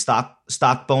very big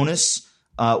stock bonus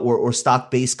or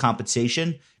stock-based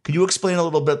compensation. Could you explain a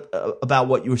little bit about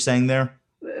what you were saying there?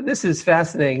 This is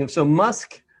fascinating. So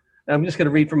Musk, I'm just going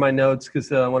to read from my notes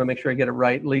because I want to make sure I get it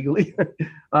right legally.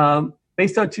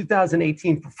 Based on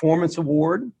 2018 performance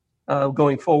award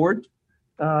going forward,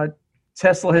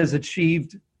 Tesla has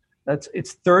achieved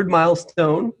its third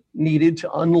milestone needed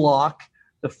to unlock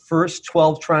the first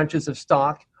 12 tranches of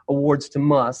stock awards to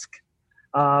Musk,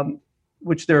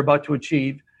 which they're about to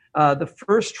achieve. The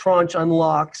first tranche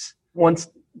unlocks once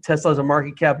Tesla has a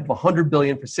market cap of $100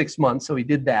 billion for 6 months, so he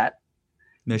did that.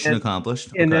 Mission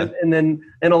accomplished. And then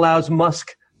allows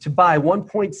Musk to buy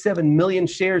 1.7 million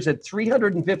shares at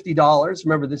 $350.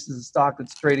 Remember, this is a stock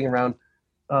that's trading around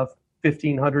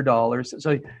 $1,500.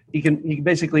 So he can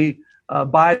basically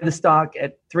buy the stock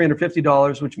at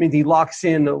 $350, which means he locks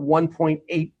in a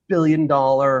 $1.8 billion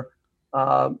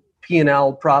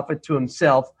P&L profit to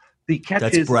himself. The catch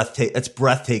That's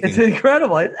breathtaking. It's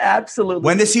incredible. It's absolutely.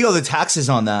 When does he owe the taxes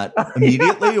on that?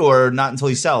 Immediately or not until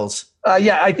he sells?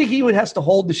 I think he has to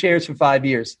hold the shares for 5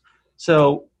 years.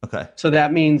 So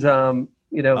that means right.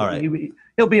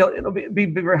 it'll be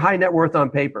very high net worth on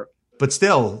paper. But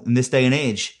still, in this day and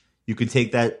age, you could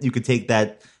take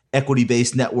that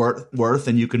equity-based net worth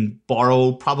and you can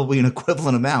borrow probably an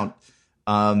equivalent amount.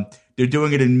 They're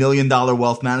doing it in $1 million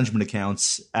wealth management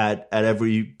accounts at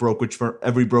every brokerage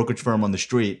firm on the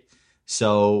street.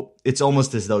 So it's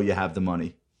almost as though you have the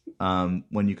money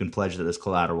when you can pledge that as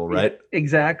collateral, right? Yeah,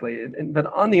 exactly. But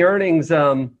on the earnings,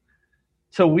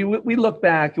 so we look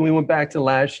back and we went back to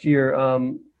last year.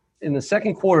 In the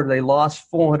second quarter, they lost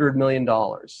 $400 million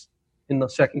in the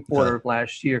second quarter of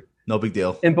last year. No big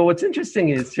deal. But what's interesting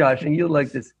is, Josh, and you'll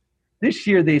like this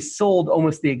year they sold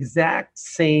almost the exact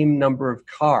same number of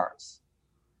cars.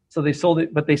 So they sold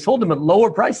it, but they sold them at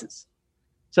lower prices.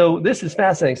 So this is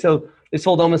fascinating. So they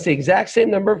sold almost the exact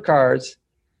same number of cars,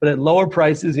 but at lower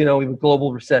prices. We have a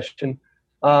global recession.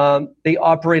 They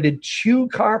operated 2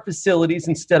 car facilities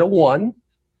instead of 1,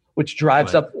 which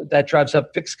drives up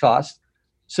fixed costs.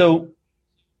 So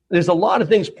there's a lot of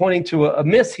things pointing to a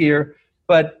miss here,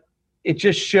 but it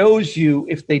just shows you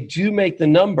if they do make the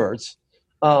numbers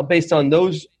based on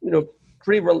those,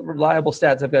 pretty reliable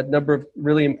stats. I've got a number of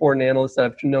really important analysts that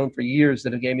I've known for years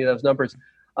that have gave me those numbers.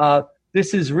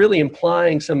 This is really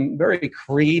implying some very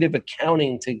creative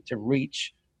accounting to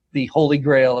reach the holy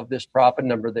grail of this profit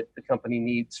number that the company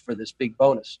needs for this big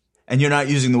bonus. And you're not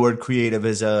using the word creative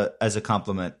as a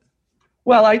compliment.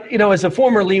 Well, as a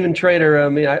former Lehman trader,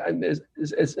 and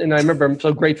I remember I'm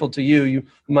so grateful to you.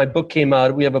 My book came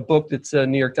out. We have a book that's a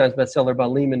New York Times bestseller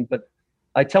about Lehman. But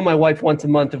I tell my wife once a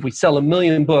month, if we sell 1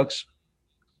 million books,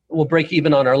 we'll break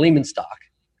even on our Lehman stock.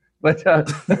 But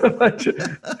my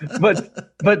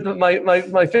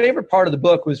favorite part of the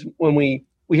book was when we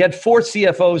had 4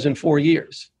 CFOs in 4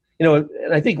 years. And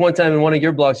I think one time in one of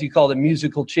your blogs you called it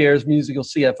musical chairs, musical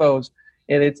CFOs.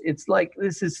 And it's like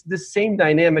this same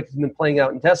dynamic has been playing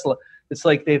out in Tesla. It's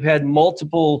like they've had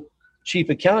multiple chief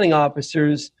accounting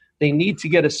officers. They need to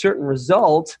get a certain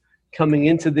result coming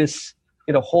into this,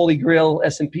 holy grail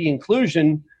S&P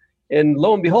inclusion. And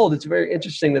lo and behold, it's very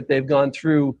interesting that they've gone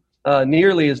through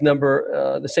nearly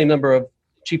the same number of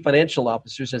chief financial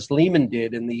officers as Lehman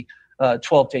did in the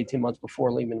 12 to 18 months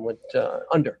before Lehman went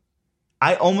under.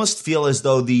 I almost feel as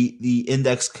though the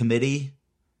index committee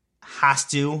has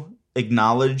to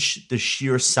acknowledge the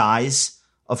sheer size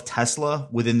of Tesla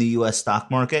within the U.S.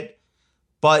 stock market.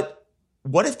 But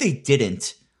what if they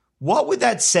didn't? What would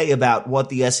that say about what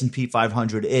the S&P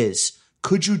 500 is?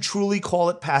 Could you truly call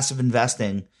it passive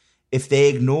investing if they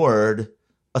ignored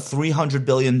a $300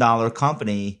 billion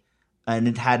company and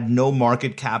it had no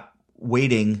market cap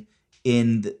weighting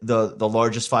in the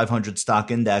largest 500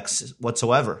 stock index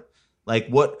whatsoever. Like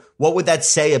what would that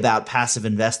say about passive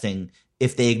investing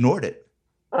if they ignored it?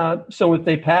 So if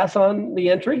they pass on the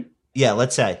entry? Yeah,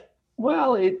 let's say.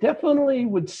 Well, it definitely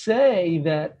would say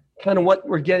that kind of what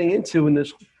we're getting into in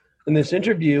this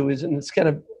interview is, and it's kind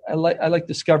of I like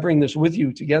discovering this with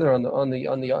you together on the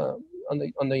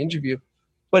interview,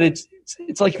 but it's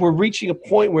like we're reaching a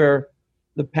point where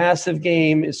the passive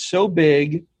game is so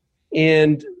big,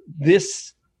 and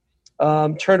this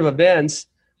turn of events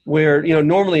where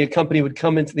normally a company would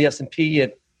come into the S&P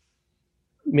at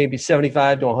maybe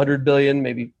 75 to 100 billion,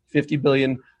 maybe 50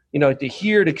 billion.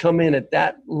 To come in at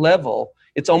that level,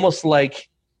 it's almost like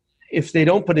if they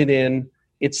don't put it in,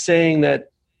 it's saying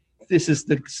that this is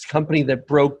the company that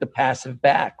broke the passive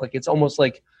back. Like it's almost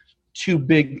like too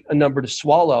big a number to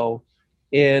swallow.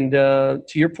 And to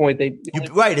your point,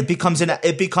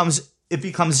 it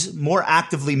becomes more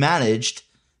actively managed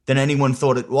than anyone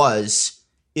thought it was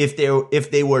if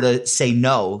they were to say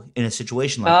no in a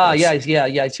situation like this. Yeah,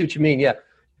 I see what you mean. Yeah.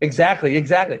 Exactly.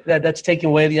 That's taking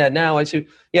away. Yeah, now I see.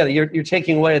 Yeah, you're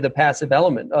taking away the passive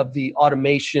element of the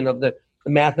automation of the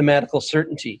mathematical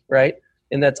certainty, right?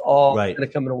 And that's all kind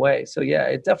of coming away. So yeah,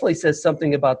 it definitely says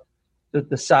something about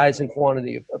the size and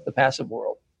quantity of the passive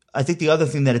world. I think the other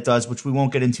thing that it does, which we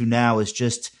won't get into now, is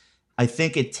just I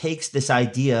think it takes this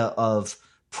idea of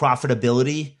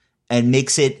profitability and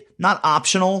makes it not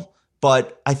optional,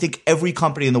 but I think every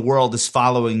company in the world is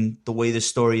following the way this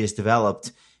story is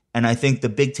developed. And I think the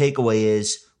big takeaway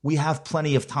is we have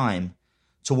plenty of time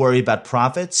to worry about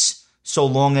profits so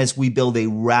long as we build a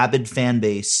rabid fan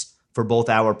base for both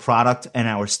our product and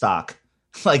our stock.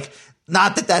 Like,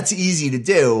 not that that's easy to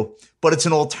do, but it's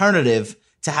an alternative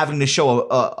to having to show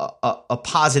a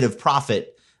positive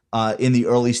profit in the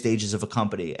early stages of a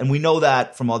company. And we know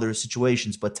that from other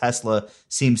situations, but Tesla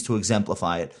seems to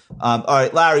exemplify it. All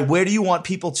right, Larry, where do you want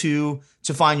people to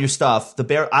find your stuff?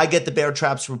 I get the Bear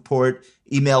Traps report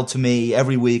emailed to me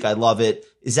every week. I love it.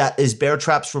 Is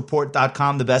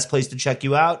beartrapsreport.com the best place to check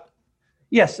you out?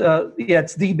 Yes.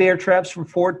 It's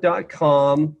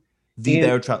thebeartrapsreport.com.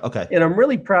 Okay. And I'm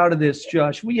really proud of this,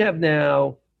 Josh. We have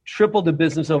now tripled the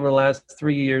business over the last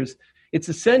 3 years. It's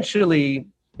essentially,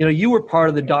 you were part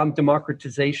of the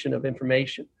democratization of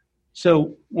information.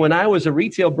 So when I was a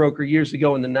retail broker years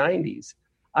ago in the 90s,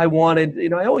 I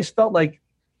wanted, I always felt like,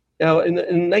 in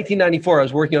 1994, I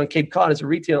was working on Cape Cod as a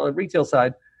retail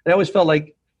side, and I always felt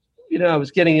like, I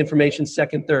was getting information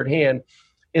second, third hand.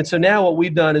 And so now what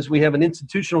we've done is we have an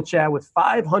institutional chat with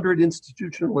 500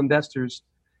 institutional investors,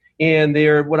 and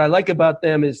what I like about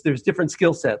them is there's different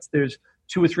skill sets. There's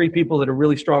 2 or 3 people that are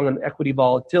really strong on equity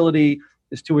volatility.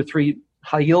 There's 2 or 3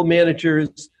 high yield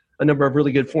managers, a number of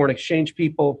really good foreign exchange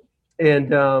people, and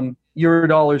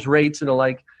Eurodollars rates and the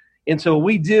like. And so what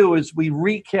we do is we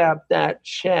recap that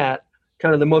chat,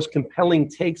 kind of the most compelling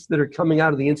takes that are coming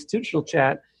out of the institutional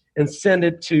chat, and send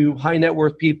it to high net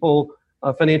worth people,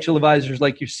 financial advisors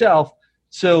like yourself.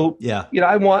 So,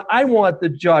 I want the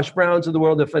Josh Browns of the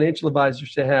world, the financial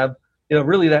advisors, to have,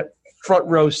 really that front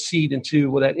row seat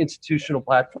into that institutional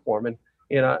platform. And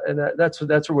that's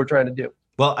what we're trying to do.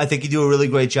 Well, I think you do a really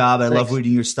great job. I love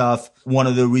reading your stuff. One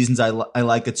of the reasons I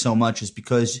like it so much is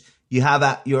because you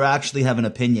actually have an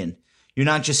opinion. You're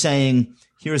not just saying,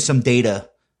 here's some data,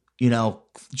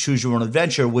 choose your own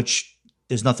adventure, which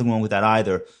there's nothing wrong with that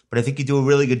either. But I think you do a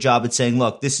really good job at saying,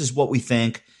 look, this is what we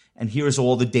think, and here's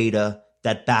all the data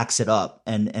that backs it up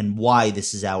and why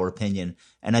this is our opinion.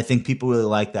 And I think people really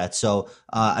like that. So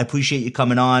I appreciate you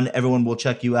coming on. Everyone will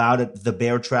check you out at the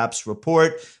Bear Traps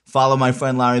Report. Follow my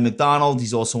friend Larry McDonald.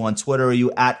 He's also on Twitter. Are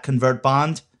you at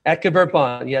ConvertBond? At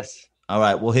ConvertBond, yes. All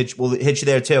right, we'll hit you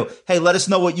there too. Hey, let us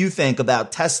know what you think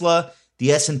about Tesla,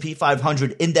 the S&P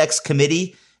 500 Index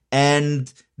Committee,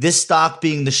 and this stock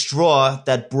being the straw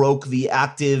that broke the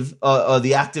active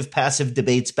passive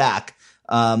debates back.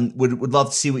 Would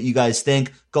love to see what you guys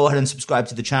think. Go ahead and subscribe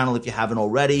to the channel if you haven't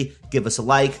already. Give us a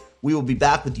like. We will be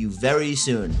back with you very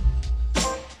soon.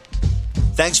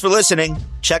 Thanks for listening.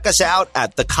 Check us out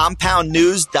at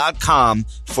thecompoundnews.com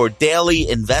for daily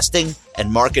investing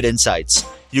and market insights.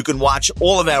 You can watch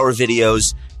all of our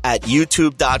videos at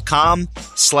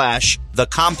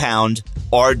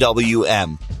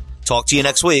youtube.com/thecompoundrwm. Talk to you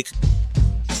next week.